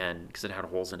 and because it had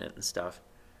holes in it and stuff.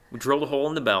 We drilled a hole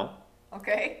in the bell.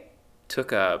 Okay.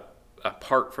 Took a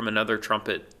part from another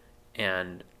trumpet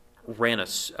and ran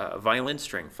a violin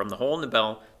string from the hole in the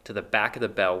bell to the back of the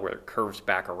bell where it curves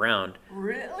back around.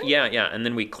 Really? Yeah. And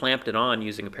then we clamped it on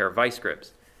using a pair of vice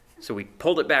grips. So we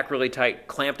pulled it back really tight,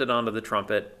 clamped it onto the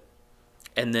trumpet,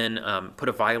 and then put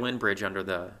a violin bridge under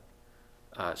the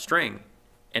string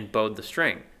and bowed the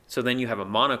string. So then you have a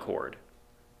monochord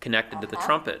connected to the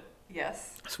trumpet.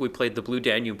 Yes. So we played the Blue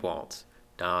Danube Waltz.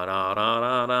 Da da da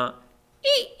da da.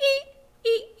 Ee, ee,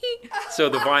 ee, ee. So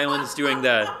the violin's doing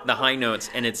the high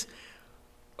notes, and it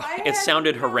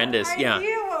sounded horrendous. I had no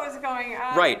idea what was going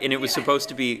on. Right, and it was supposed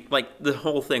to be like the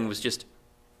whole thing was just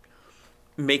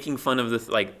making fun of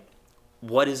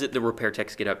what is it the repair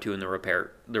techs get up to in the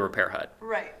repair hut.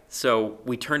 Right. So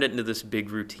we turned it into this big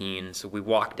routine. So we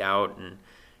walked out, and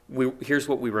here's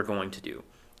what we were going to do.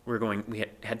 We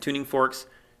had tuning forks,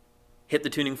 hit the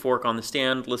tuning fork on the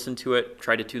stand, listen to it,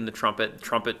 try to tune the trumpet. The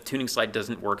trumpet tuning slide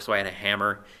doesn't work, so I had to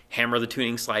hammer the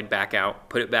tuning slide back out,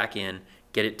 put it back in,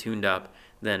 get it tuned up.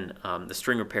 Then the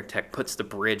string repair tech puts the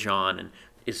bridge on and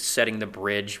is setting the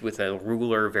bridge with a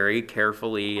ruler very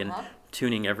carefully and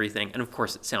tuning everything. And of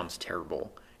course, it sounds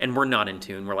terrible. And we're not in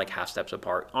tune. We're like half steps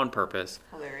apart on purpose.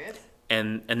 Hilarious.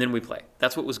 And then we play.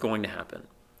 That's what was going to happen.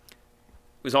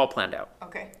 It was all planned out.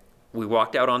 Okay. We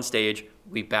walked out on stage,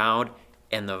 we bowed,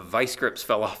 and the vice grips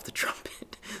fell off the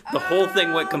trumpet. The whole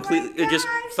thing went completely, it just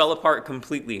fell apart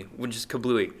completely, just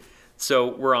kablooey.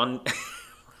 So we're on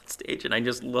stage, and I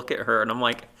just look at her, and I'm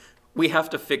like, we have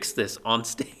to fix this on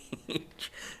stage.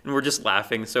 And we're just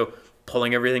laughing. So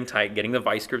pulling everything tight, getting the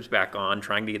vice grips back on,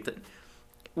 trying to get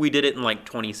we did it in like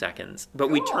 20 seconds. But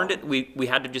we turned it, we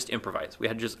had to just improvise. We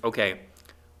had to just, okay,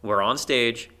 we're on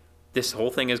stage. This whole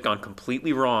thing has gone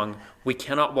completely wrong. We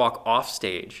cannot walk off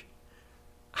stage.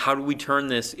 How do we turn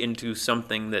this into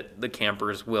something that the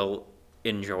campers will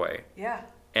enjoy? Yeah.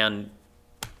 And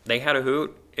they had a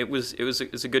hoot. It was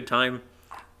a good time.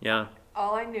 Yeah.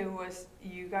 All I knew was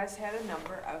you guys had a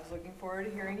number. I was looking forward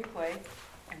to hearing you play.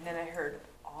 And then I heard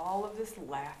all of this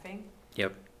laughing.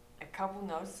 Yep. A couple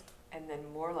notes, and then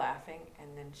more laughing.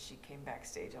 And then she came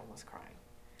backstage almost crying.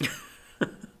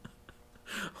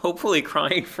 Hopefully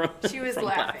crying from She was from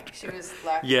laughing. laughter. She was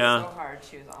laughing Yeah. so hard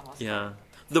she was almost Yeah. crying.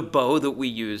 The bow that we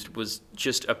used was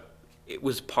just it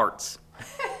was parts.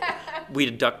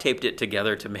 We duct taped it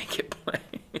together to make it play.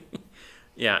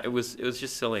 Yeah, it was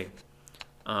just silly.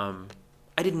 I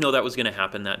didn't know that was going to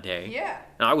happen that day. Yeah.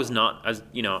 And I was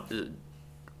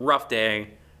rough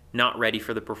day, not ready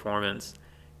for the performance.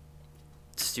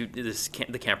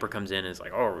 The camper comes in and is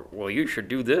like, oh, well, you should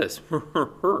do this.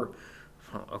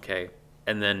 Okay.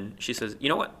 And then she says, you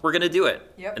know what? We're going to do it.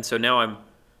 Yep. And so now I'm,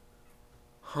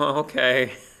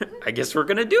 okay, I guess we're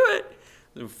going to do it.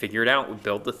 We figure it out. We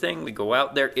build the thing. We go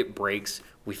out there. It breaks.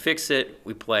 We fix it.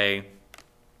 We play.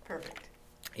 Perfect.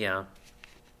 Yeah.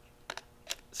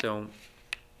 So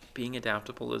being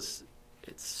adaptable it's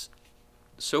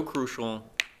so crucial.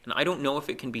 And I don't know if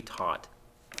it can be taught.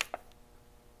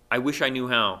 I wish I knew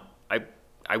how.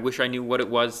 I wish I knew what it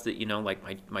was that,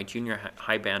 like my junior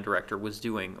high band director was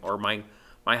doing, or my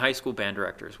high school band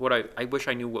directors. I wish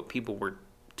I knew what people were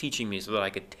teaching me so that I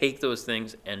could take those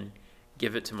things and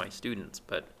give it to my students.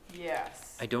 But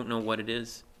Yes. I don't know what it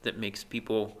is that makes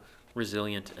people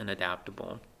resilient and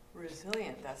adaptable.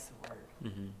 Resilient, that's the word.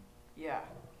 Mm-hmm. Yeah.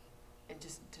 And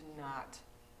just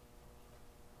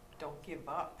don't give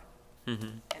up. Mm-hmm.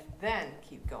 And then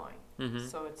keep going. Mm-hmm.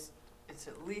 So it's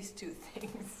at least two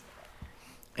things.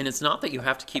 And it's not that you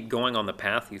have to keep going on the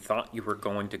path you thought you were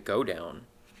going to go down.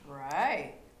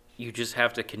 Right. You just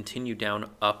have to continue down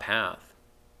a path.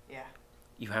 Yeah.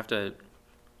 You have to,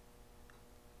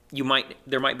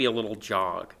 there might be a little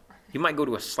jog. You might go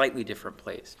to a slightly different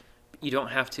place. But you don't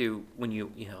have to, when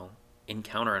you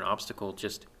encounter an obstacle,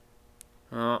 just,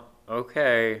 oh,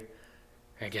 okay,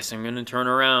 I guess I'm going to turn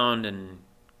around and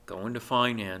go into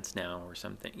finance now or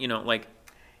something.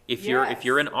 If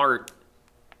you're in art,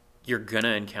 you're going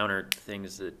to encounter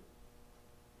things that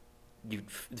you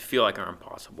feel like are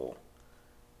impossible.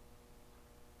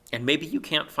 And maybe you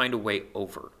can't find a way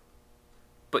over,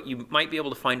 but you might be able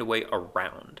to find a way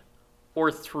around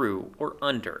or through or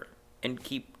under and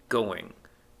keep going.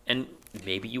 And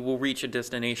maybe you will reach a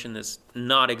destination that's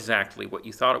not exactly what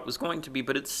you thought it was going to be,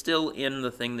 but it's still in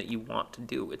the thing that you want to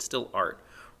do. It's still art.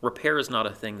 Repair is not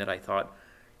a thing that I thought,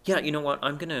 yeah, you know what?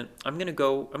 I'm going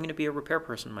to be a repair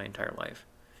person my entire life.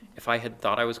 If I had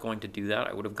thought I was going to do that,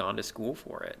 I would have gone to school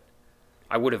for it.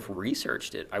 I would have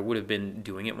researched it. I would have been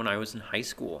doing it when I was in high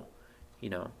school,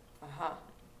 Uh-huh.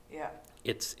 Yeah.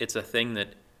 It's a thing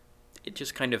that it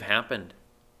just kind of happened.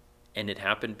 And it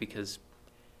happened because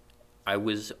I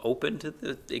was open to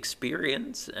the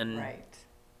experience and Right.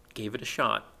 gave it a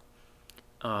shot.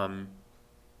 I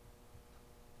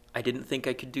didn't think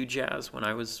I could do jazz when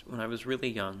I was really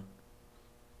young.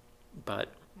 But,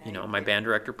 my band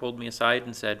director pulled me aside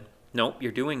and said, "Nope,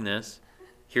 you're doing this.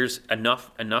 Here's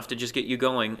enough to just get you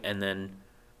going," and then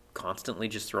constantly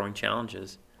just throwing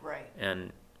challenges. Right.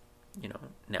 And,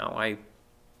 now I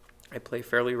play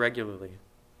fairly regularly.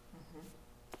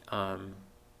 Mm-hmm.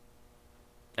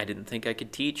 I didn't think I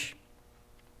could teach,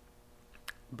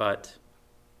 but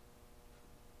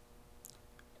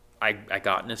I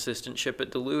got an assistantship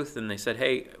at Duluth, and they said,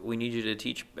 "Hey, we need you to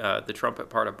teach the trumpet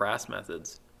part of Brass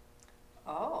Methods."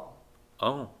 Oh.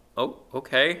 Oh,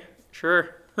 okay,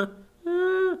 sure. I'd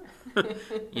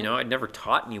never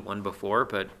taught anyone before,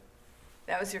 but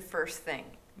That was your first thing.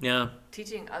 yeah.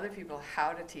 Teaching other people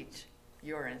how to teach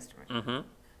your instrument. Mm-hmm.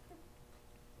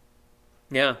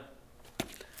 Yeah.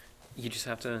 You just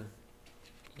have to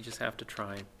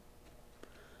try.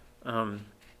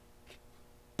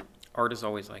 Art is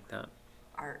always like that.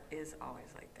 Art is always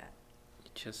like that.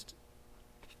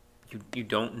 You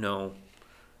don't know.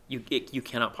 You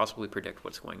cannot possibly predict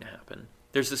what's going to happen.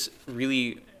 There's this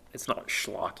really, it's not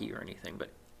schlocky or anything, but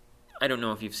I don't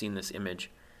know if you've seen this image.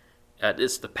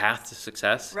 It's the path to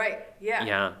success. Right. Yeah.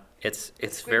 Yeah.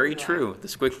 It's very true. The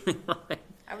squiggly line.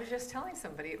 I was just telling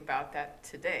somebody about that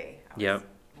today. Yep.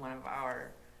 One of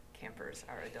our campers,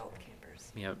 our adult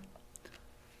campers. Yep.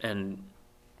 And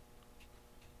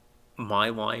my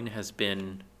line has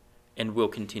been, and will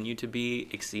continue to be,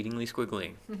 exceedingly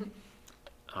squiggly.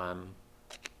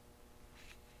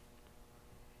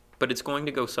 But it's going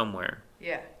to go somewhere.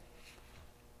 Yeah.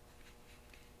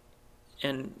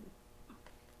 And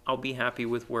I'll be happy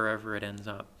with wherever it ends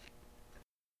up.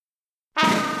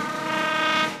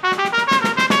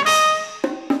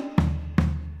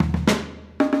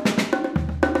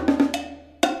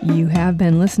 You have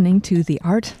been listening to the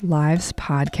Art Lives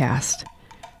podcast.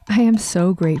 I am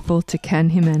so grateful to Ken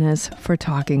Jimenez for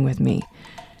talking with me.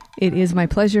 It is my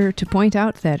pleasure to point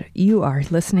out that you are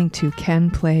listening to Ken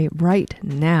play right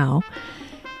now,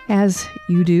 as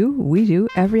we do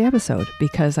every episode,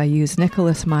 because I use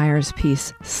Nicholas Meyer's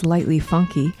piece Slightly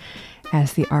Funky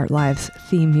as the Art Lives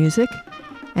theme music,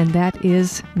 and that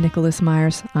is Nicholas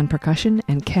Meyer's on percussion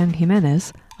and Ken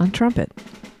Jimenez on trumpet.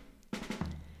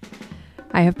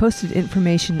 I have posted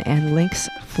information and links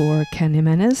for Ken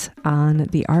Jimenez on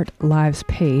the Art Lives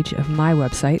page of my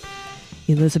website,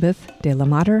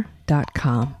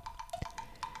 elizabethdelamater.com.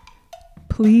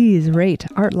 Please rate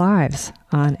Art Lives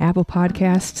on Apple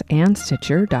Podcasts and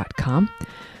Stitcher.com.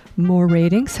 More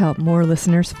ratings help more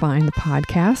listeners find the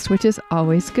podcast, which is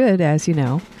always good, as you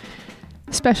know.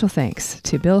 Special thanks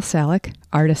to Bill Salick,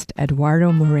 artist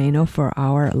Eduardo Moreno for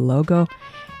our logo,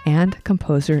 and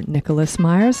composer Nicholas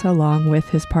Myers, along with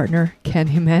his partner Ken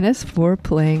Jimenez, for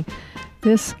playing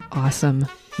this awesome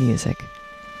music.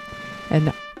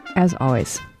 And as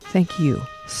always, thank you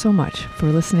so much for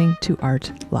listening to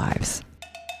Art Lives.